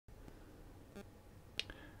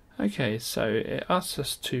Okay, so it asks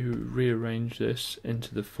us to rearrange this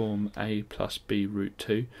into the form a plus b root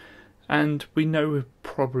 2, and we know we're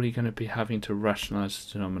probably going to be having to rationalise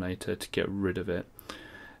the denominator to get rid of it.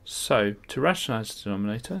 So to rationalise the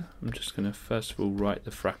denominator, I'm just going to first of all write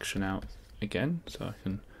the fraction out again so I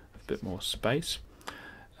can have a bit more space.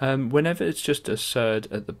 Whenever it's just a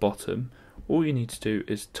surd at the bottom, all you need to do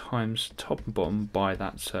is times top and bottom by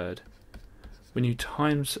that surd. When you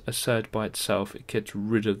times a surd by itself, it gets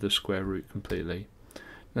rid of the square root completely.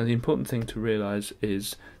 Now the important thing to realise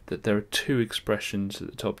is that there are two expressions at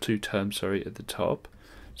the top, two terms at the top,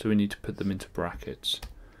 so we need to put them into brackets.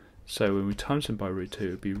 So when we times them by root 2, it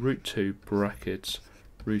would be root 2 brackets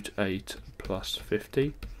root 8 plus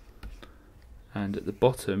 50. And at the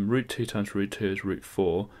bottom, root 2 times root 2 is root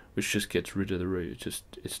 4, which just gets rid of the root,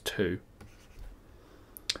 it's 2.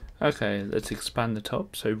 Okay, let's expand the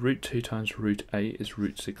top. So root 2 times root 8 is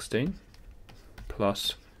root 16,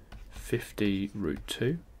 plus 50 root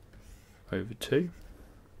 2 over 2.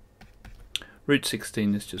 Root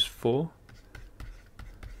 16 is just 4.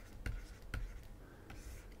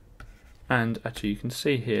 And actually you can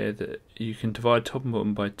see here that you can divide top and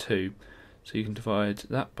bottom by 2. So you can divide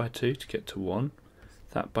that by 2 to get to 1,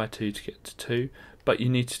 that by 2 to get to 2, but you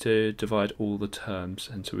need to divide all the terms,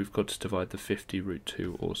 and so we've got to divide the 50 root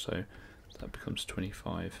 2 also, so that becomes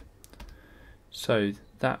 25. So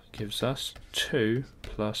that gives us 2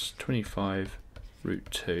 plus 25 root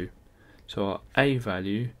 2. So our A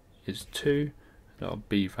value is 2 and our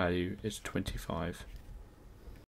B value is 25.